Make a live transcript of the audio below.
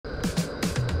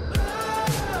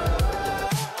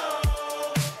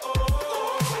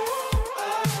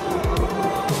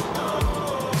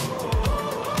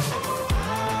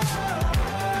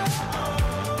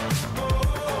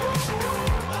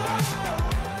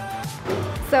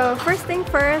So first thing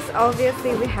first,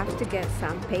 obviously we have to get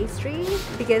some pastry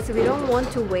because we don't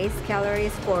want to waste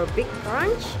calories for big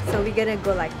brunch. So we're gonna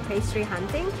go like pastry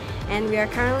hunting, and we are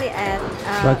currently at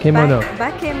Bakemono.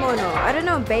 Bakemono. I don't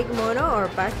know Bakemono or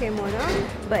Bakemono,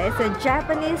 but it's a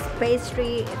Japanese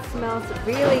pastry. It smells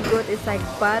really good. It's like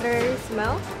butter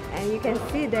smell, and you can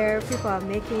see there people are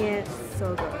making it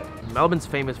so good. Melbourne's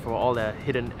famous for all the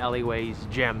hidden alleyways,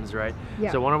 gems, right?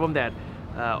 Yeah. So one of them that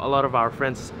a lot of our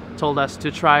friends told us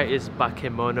to try is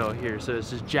Bakemono here. So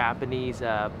it's this Japanese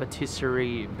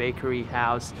patisserie bakery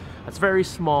house. It's very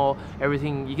small.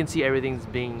 Everything, you can see everything's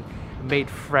being made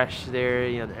fresh there,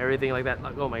 you know, everything like that.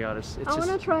 Like, oh my god, it's I just...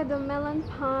 want to try the melon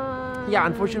pan. Yeah,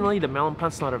 unfortunately the melon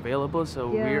pan's not available, so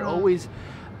we're always,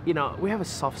 you know, we have a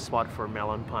soft spot for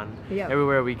melon pan. Yep.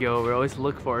 Everywhere we go, we always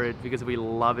look for it because we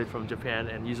love it from Japan.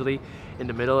 And usually in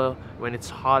the middle, when it's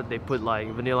hot, they put like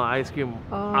vanilla ice cream.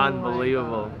 Oh,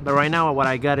 unbelievable. But right now what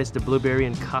I got is the blueberry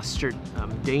and custard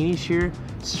Danish here,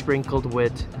 sprinkled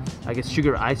with, I guess,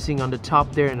 sugar icing on the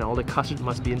top there, and all the custard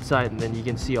must be inside, and then you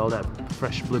can see all that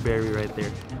fresh blueberry right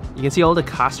there. You can see all the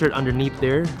custard underneath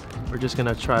there. We're just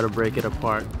gonna try to break it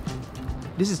apart.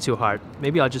 This is too hard.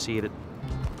 Maybe I'll just eat it.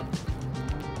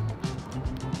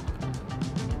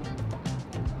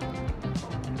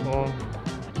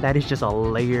 That is just a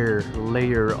layer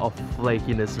of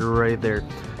flakiness right there.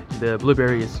 The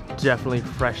blueberry is definitely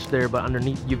fresh there, but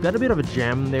underneath you've got a bit of a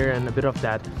jam there and a bit of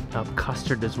that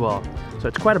custard as well. So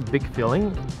it's quite a big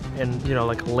filling, and you know,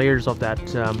 like layers of that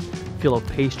fill of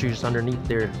pastry just underneath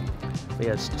there. But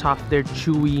yeah, it's tough there,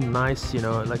 chewy, nice, you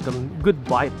know, like a good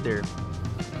bite there.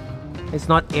 It's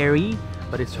not airy,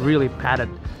 but it's really padded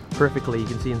perfectly. You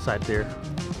can see inside there.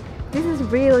 This is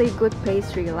really good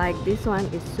pastry. Like this one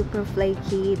is super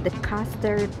flaky. The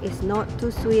custard is not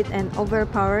too sweet and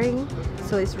overpowering,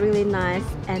 so it's really nice.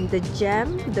 And the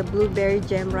jam, the blueberry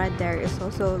jam right there, is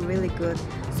also really good.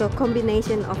 So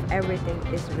combination of everything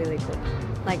is really good.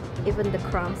 Like even the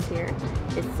crumbs here,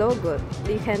 it's so good.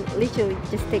 You can literally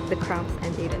just take the crumbs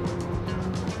and eat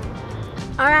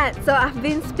it. Alright, so I've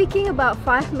been speaking about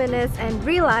 5 minutes and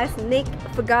realized Nick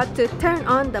forgot to turn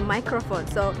on the microphone.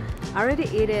 So I already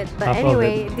ate it, but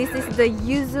anyway, this is the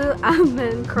yuzu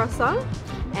almond croissant,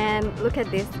 and look at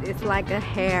this, it's like a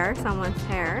hair, someone's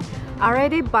hair. I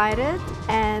already bite it,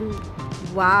 and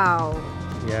wow.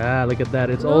 Yeah, look at that,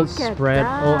 it's all spread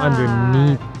all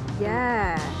underneath.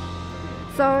 Yeah.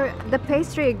 So the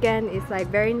pastry again is like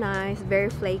very nice, very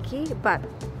flaky, but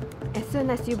as soon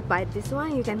as you bite this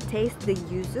one, you can taste the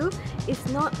yuzu. It's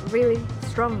not really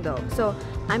strong though, so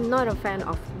I'm not a fan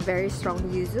of very strong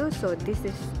yuzu, so this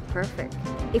is perfect.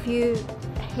 If you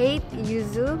hate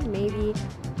yuzu, maybe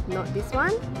not this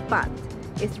one, but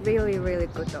it's really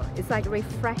good though. It's like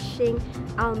refreshing,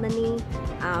 almondy,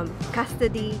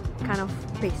 custardy kind of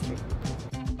pastry.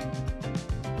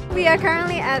 We are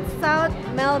currently at South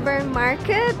Melbourne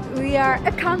Market. We are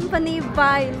accompanied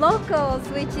by locals,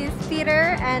 which is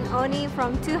Peter and Oni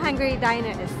from Two Hungry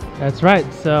Diners. That's right.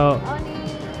 So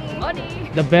Oni,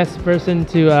 the best person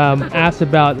to ask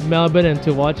about Melbourne and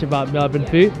to watch about Melbourne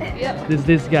food is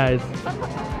this guys.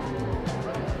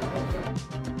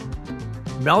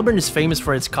 Melbourne is famous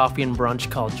for its coffee and brunch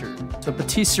culture, so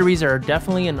patisseries are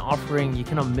definitely an offering you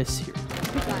cannot miss here.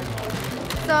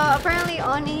 So apparently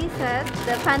Oni says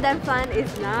the pandan flan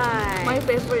is nice. My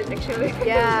favorite actually.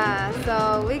 Yeah,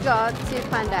 so we got 2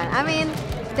 pandan. I mean,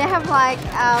 they have like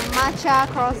matcha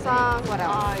croissant, what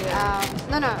else? Oh,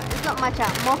 yeah. No, it's not matcha,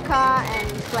 mocha and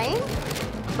plain.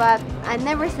 But I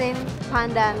never seen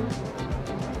pandan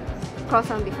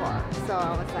croissant before. So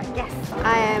I was like, yes,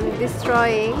 I am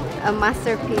destroying a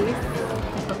masterpiece.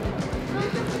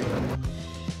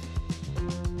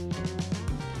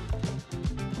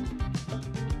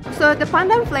 So the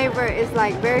pandan flavor is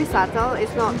like very subtle.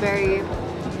 It's not very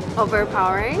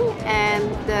overpowering, and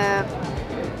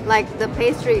the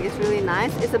pastry is really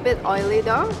nice. It's a bit oily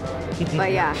though,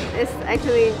 but yeah, it's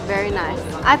actually very nice.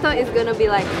 I thought it's gonna be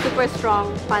like super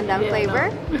strong pandan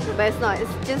flavor, but it's not.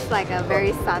 It's just like a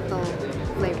very subtle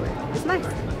flavor. It's nice.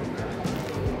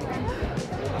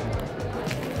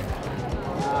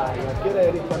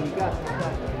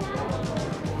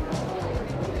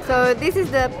 So this is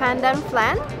the pandan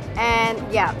flan, and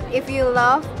yeah, if you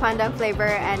love pandan flavor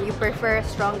and you prefer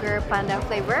stronger pandan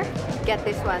flavor, get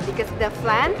this one, because the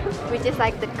flan, which is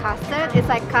like the custard, it's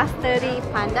like custardy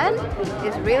pandan,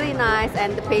 is really nice,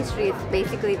 and the pastry is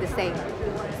basically the same.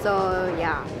 So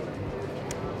yeah,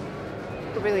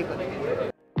 really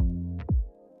good.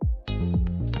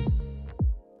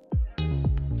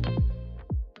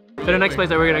 So the next place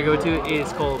that we're gonna go to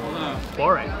is called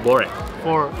Bore. Bore.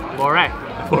 For Bore.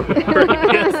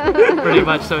 Yes. For pretty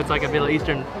much. So it's like a Middle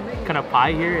Eastern kind of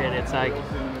pie here, and it's like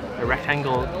a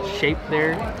rectangle shape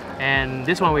there. And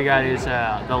this one we got is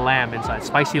the lamb inside,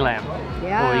 spicy lamb.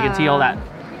 Yeah. Oh, you can see all that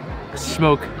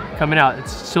smoke coming out.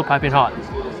 It's still piping hot.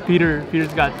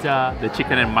 Peter's got The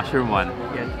chicken and mushroom one.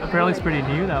 yeah, apparently it's pretty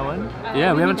new, that one.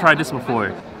 Yeah, we haven't tried this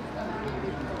before.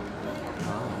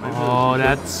 Oh,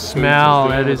 that smell!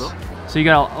 That is. So you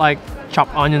got like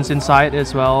chopped onions inside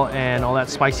as well, and all that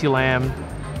spicy lamb,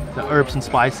 the herbs and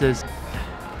spices.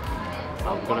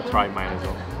 I'm gonna try mine as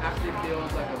well.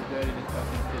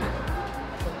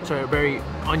 So very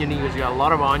oniony. You got a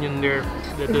lot of onion there.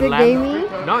 The Is it gamey?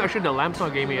 No, actually the lamb's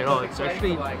not gamey at all. It's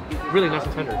actually really nice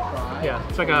and tender. Yeah,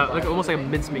 it's like almost like a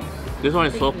mincemeat. This one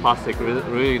is so plastic,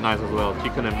 really nice as well.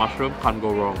 Chicken and mushroom, can't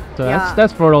go wrong. So Yeah.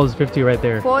 that's $4.50 right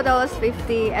there.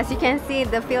 $4.50. As you can see,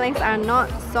 the fillings are not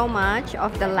so much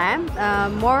of the lamb,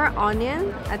 more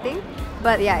onion, I think.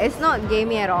 But yeah, it's not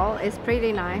gamey at all. It's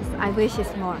pretty nice. I wish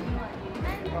it's more.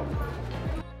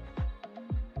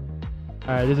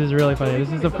 Alright, this is really funny.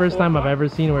 This is the first time I've ever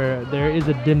seen where there is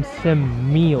a dim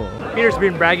sum meal. Peter's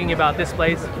been bragging about this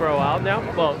place for a while now.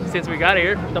 Well, since we got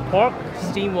here. The pork,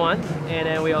 steamed one, and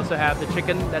then we also have the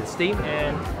chicken that's steamed,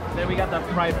 and then we got the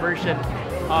fried version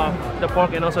of the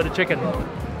pork and also the chicken.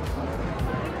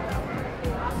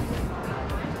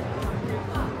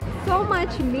 So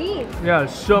much meat. Yeah,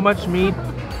 so much meat,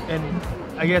 and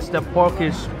I guess the pork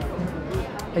is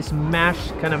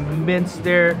mashed, kind of minced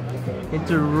there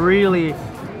into really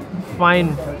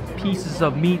fine pieces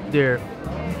of meat there.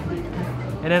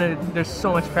 And then there's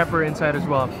so much pepper inside as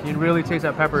well. You can really taste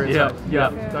that pepper inside.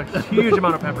 Yeah, a huge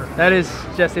amount of pepper. That is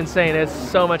just insane. It's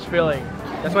so much filling.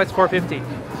 That's why it's $4.50.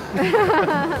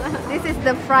 This is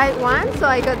the fried one, so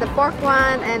I got the pork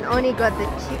one and only got the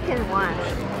chicken one.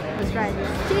 Let's try this.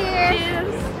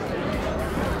 Cheers!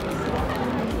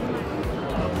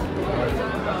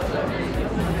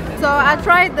 So I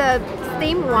tried the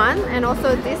steamed one and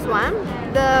also this one.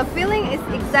 The filling is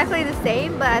exactly the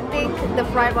same, but I think the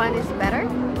fried one is better.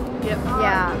 Yep.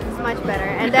 Yeah, it's much better.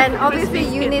 And then obviously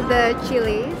you need the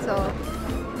chili, so.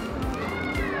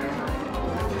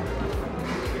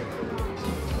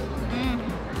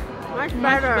 Much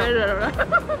better.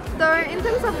 So in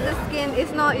terms of the skin,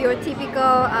 it's not your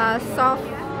typical soft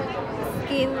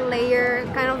skin layer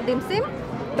kind of dim sum,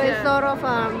 but it's sort of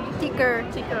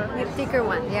thicker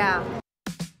one. Yeah.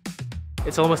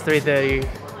 It's almost 3:30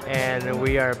 and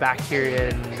we are back here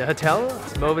in the hotel.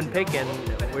 It's Movenpick, and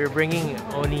we're bringing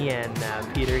Oni and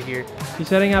Peter here. He's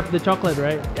setting up the chocolate,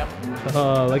 right? Yep.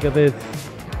 Oh, look at this.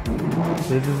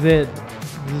 This is it.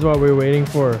 This is what we're waiting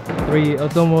for.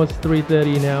 It's almost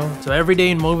 3:30 now. So every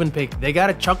day in Movenpick, they got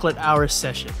a chocolate hour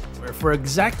session, where for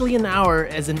exactly an hour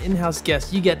as an in-house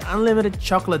guest, you get unlimited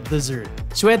chocolate dessert.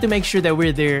 So we had to make sure that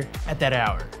we're there at that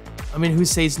hour. I mean, who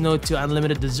says no to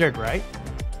unlimited dessert, right?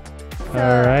 So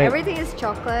everything is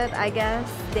chocolate. I guess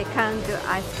they can't do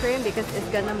ice cream because it's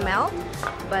gonna melt.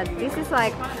 But this is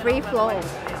like free flow.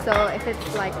 So if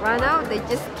it's like run out, they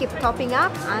just keep topping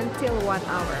up until 1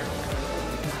 hour.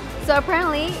 So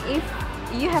apparently, if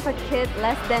you have a kid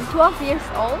less than 12 years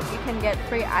old, you can get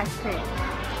free ice cream.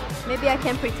 Maybe I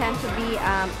can pretend to be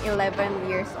 11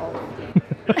 years old.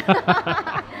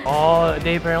 Oh,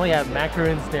 they apparently have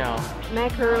macaroons now.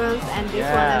 Macaroons and this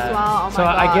one as well. Oh my so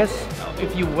God. I guess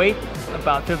if you wait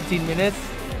about 15 minutes,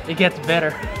 it gets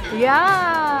better.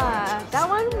 Yeah, that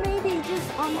one maybe just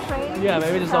entree. Yeah,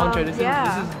 maybe just entree. This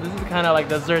yeah. is kind of like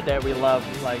dessert that we love,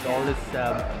 like all this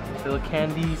little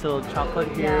candies, little chocolate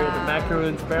here, Yeah. the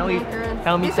macaroons. Apparently, Macaroons.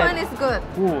 Helmi This said, one is good.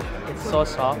 ooh, it's so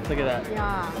soft. Look at that.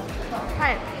 Yeah.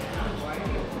 Try it.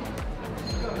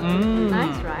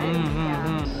 Nice, right?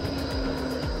 Yeah.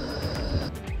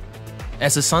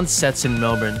 As the sun sets in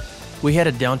Melbourne, we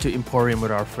headed down to Emporium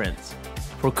with our friends.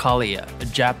 Procalia, a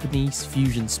Japanese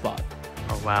fusion spot.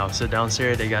 Oh wow, so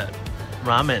downstairs they got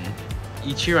ramen.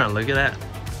 Ichiran, look at that.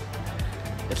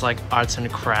 It's like arts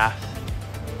and craft.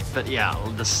 But yeah,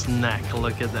 the snack,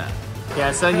 look at that.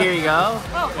 Yeah, so here you go.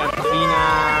 We got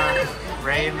Davina,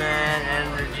 Raymond, and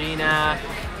Regina.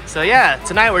 So yeah,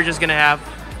 tonight we're just gonna have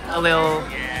a little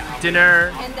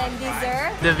dinner. And then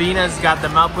dessert. Davina's got the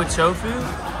mapo tofu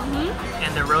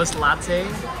and the roast latte.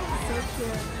 So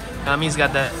cute. Helmi's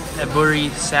got the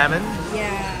eburi salmon.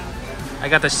 Yeah. I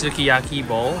got the sukiyaki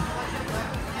bowl.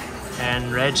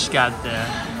 And Reg's got the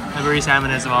eburi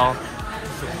salmon as well.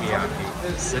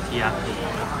 Sukiyaki.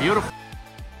 Beautiful.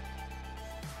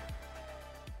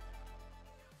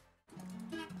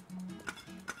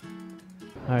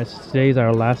 Alright, so today's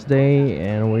our last day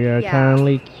and we are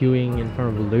currently queuing in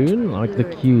front of Lune. Like the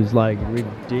queue is like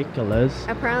ridiculous.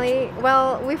 Apparently,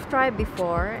 well, we've tried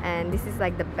before and this is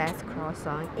like the best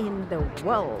croissant in the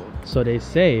world. So they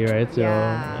say, right? So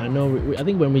I know, I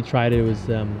think when we tried it was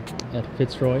at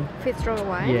Fitzroy. Fitzroy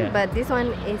one, but this one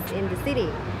is in the city.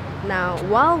 Now,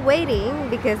 while waiting,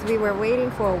 because we were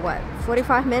waiting for what,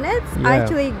 45 minutes, I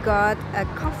actually got a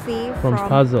coffee from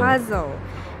Puzzle.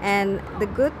 And the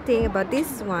good thing about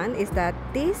this one is that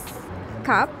this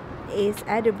cup is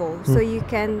edible, so you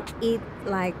can eat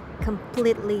like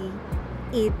completely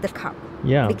eat the cup.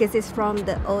 Yeah. Because it's from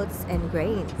the oats and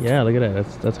grains. Yeah, look at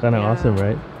that. That's kind of awesome,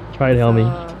 right? Try it, Helmi.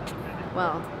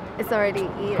 Well, it's already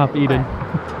eaten. Half eaten.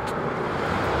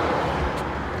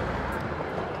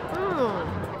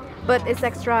 But it's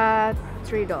extra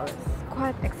 $3.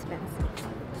 Quite expensive.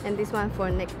 And this one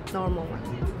for normal one.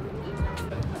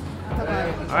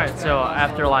 Alright, so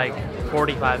after like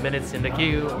 45 minutes in the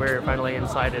queue, we're finally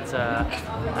inside. It's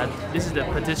this is the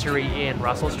patisserie in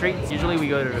Russell Street. Usually we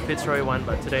go to the Fitzroy one,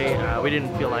 but today we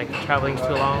didn't feel like traveling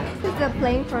too long. This is a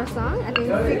plain croissant, I think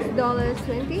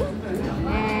 $6.20.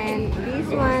 And this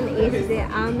one is the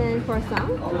almond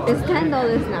croissant. It's $10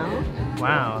 now.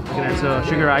 Wow, look at that. So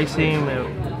sugar icing,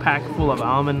 a pack full of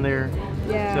almond there.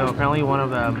 Yeah. So apparently one of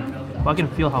them, well, I can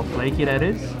feel how flaky that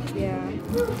is. Yeah.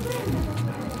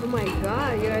 Oh my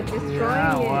god, you're destroying it.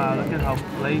 Wow, look at how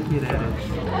flaky that is.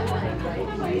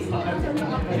 Look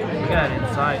at that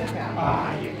inside.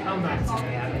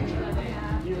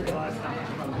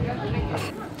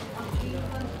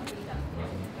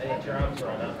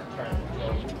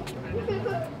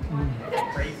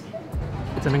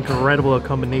 It's an incredible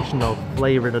combination of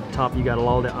flavor. At the top you got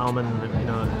all the almond, you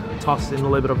know, tossed in a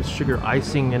little bit of sugar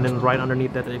icing, and then right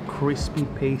underneath that a crispy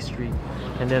pastry,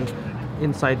 and then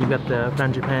inside you got the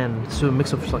frangipane, so a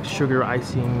mix of like sugar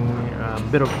icing, a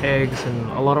bit of eggs,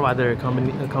 and a lot of other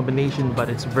combination. But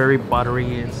it's very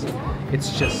buttery.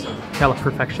 It's just hell of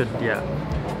perfection. Yeah.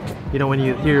 You know, when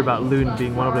you hear about Lune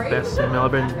being one of the best in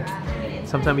Melbourne,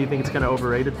 sometimes you think it's kind of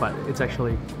overrated, but it's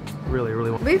actually really, really.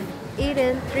 We've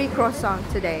eaten 3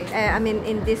 croissants today. I mean,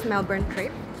 in this Melbourne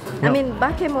trip. I mean,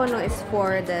 Bakemono is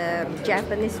for the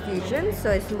Japanese fusion, so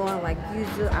it's more like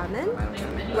yuzu almond,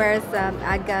 whereas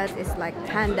agate is like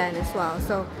pandan as well.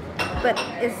 So, but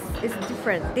it's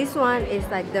different. This one is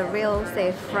like the real,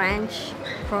 say, French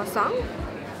croissant.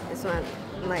 This one,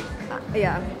 like,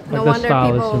 yeah. No wonder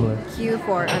people queue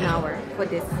for an hour for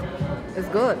this. It's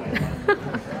good.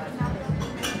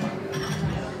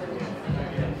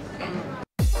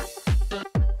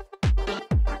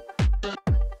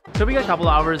 So we got a couple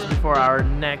of hours before our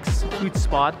next food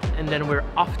spot, and then we're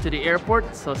off to the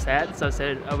airport. So sad.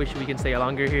 I wish we can stay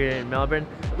longer here in Melbourne.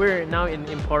 We're now in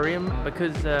Emporium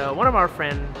because one of our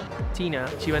friend, Tina,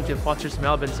 she went to Fortress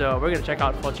Melbourne. So we're gonna check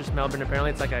out Fortress Melbourne. Apparently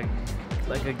it's like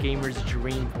a gamer's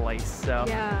dream place. So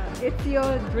yeah, it's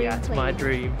your dream. Yeah, it's my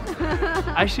dream.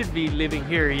 I should be living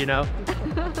here, you know.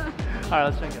 All right,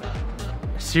 let's check it out.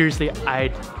 Seriously, I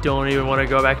don't even want to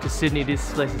go back to Sydney.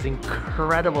 This place is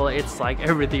incredible. It's like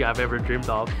everything I've ever dreamed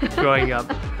of growing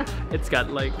up. It's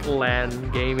got like LAN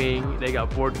gaming, they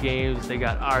got board games, they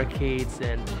got arcades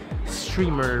and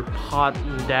streamer pot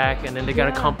and deck, and then they got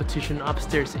a competition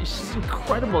upstairs. It's just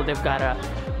incredible. They've got a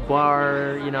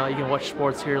bar, you know, you can watch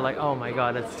sports here. Like, oh my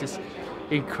god, it's just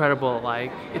incredible.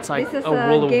 Like, it's like a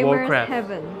World of Warcraft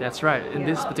heaven. That's right. In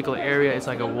this particular area, it's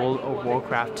like a World of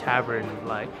Warcraft tavern.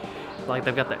 Like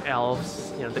they've got the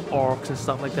elves, you know, the orcs and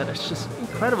stuff like that. It's just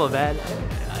incredible, man.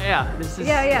 Yeah, this is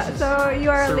So you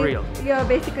are surreal. You are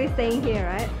basically staying here,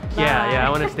 right? Yeah, I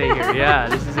want to stay here. Yeah,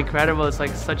 this is incredible. It's like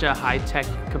such a high-tech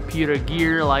computer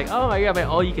gear. Like, oh my god, man,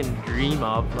 all you can dream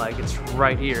of. Like, it's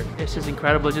right here. It's just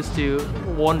incredible just to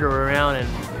wander around and.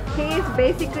 He is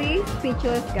basically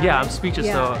speechless, guys. Yeah, I'm speechless.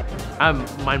 So I'm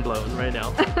mind blown right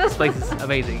now. This place is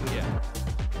amazing. Yeah.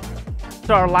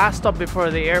 So our last stop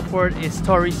before the airport is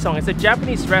Torissong. It's a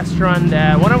Japanese restaurant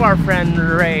that one of our friend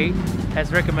Ray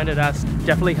has recommended us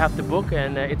definitely have to book,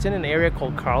 and it's in an area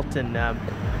called Carlton.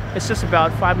 It's just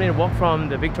about 5-minute walk from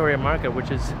the Victoria Market,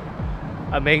 which is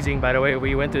amazing. By the way,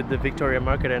 we went to the Victoria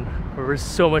Market and there was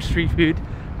so much street food.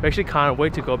 We actually can't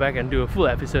wait to go back and do a full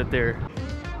episode there.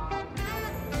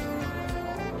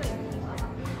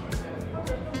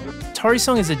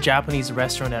 Torissong is a Japanese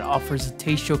restaurant that offers a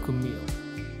teishoku meal.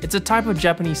 It's a type of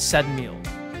Japanese set meal,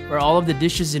 where all of the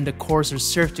dishes in the course are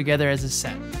served together as a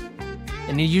set.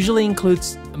 And it usually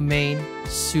includes a main,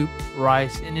 soup,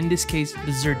 rice, and in this case,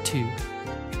 dessert too.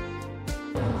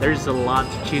 There's a lot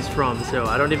to choose from, so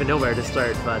I don't even know where to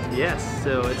start, but yes,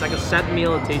 so it's like a set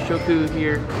meal, teishoku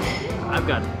here. I've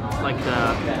got like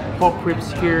the pork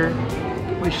ribs here,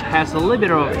 which has a little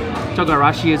bit of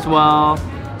togarashi as well,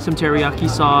 some teriyaki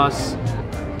sauce.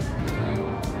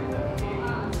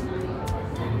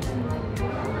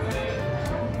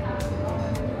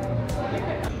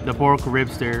 The pork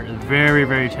ribs there,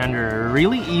 very tender,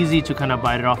 really easy to kind of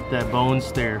bite it off the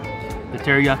bones there. The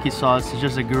teriyaki sauce is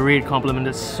just a great complement,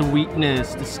 the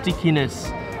sweetness, the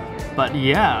stickiness. But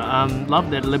yeah, love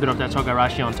that little bit of that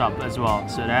togarashi on top as well.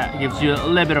 So that gives you a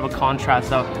little bit of a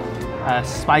contrast of a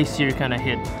spicier kind of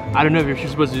hit. I don't know if you're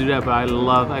supposed to do that, but I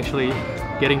love actually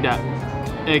getting that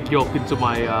egg yolk into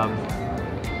my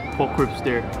pork ribs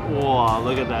there. Wow,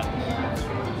 look at that.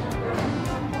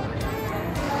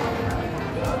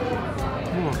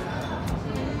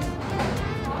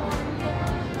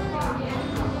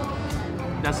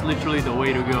 That's literally the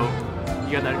way to go.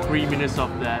 You got that creaminess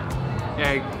of that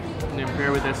egg, and then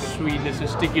pair with that sweetness and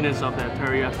stickiness of that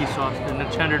teriyaki sauce, and the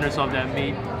tenderness of that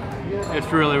meat. It's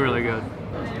really good.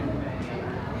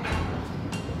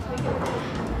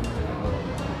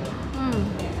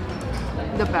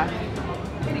 The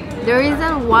best. The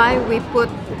reason why we put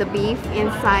the beef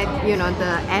inside, you know,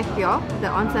 the egg yolk, the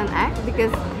onsen egg,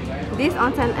 because this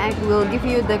onsen egg will give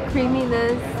you the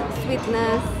creaminess,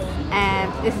 sweetness,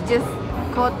 and it's just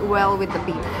coat well with the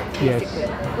beef. Basically.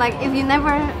 Yes. Like if you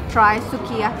never try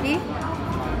sukiyaki,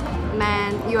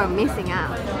 man, you are missing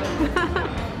out.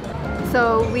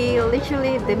 So we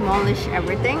literally demolish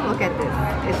everything. Look at this.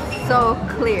 It's so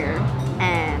clear.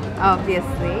 And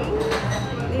obviously,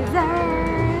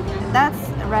 dessert. That's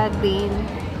red bean,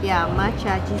 yeah,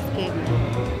 matcha cheesecake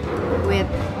with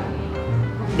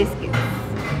biscuits.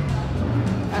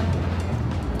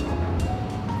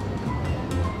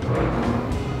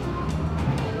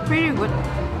 Pretty good.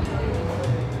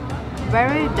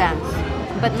 Very dense,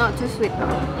 but not too sweet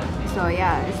though. So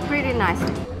yeah, it's pretty nice.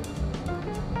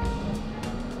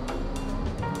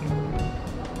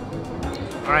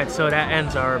 Alright, so that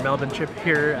ends our Melbourne trip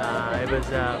here. It was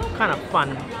kind of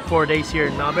fun 4 days here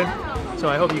in Melbourne. So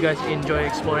I hope you guys enjoy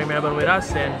exploring Melbourne with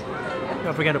us, and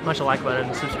don't forget to punch the like button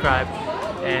and subscribe.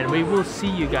 And we will see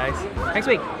you guys next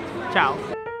week.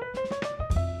 Ciao!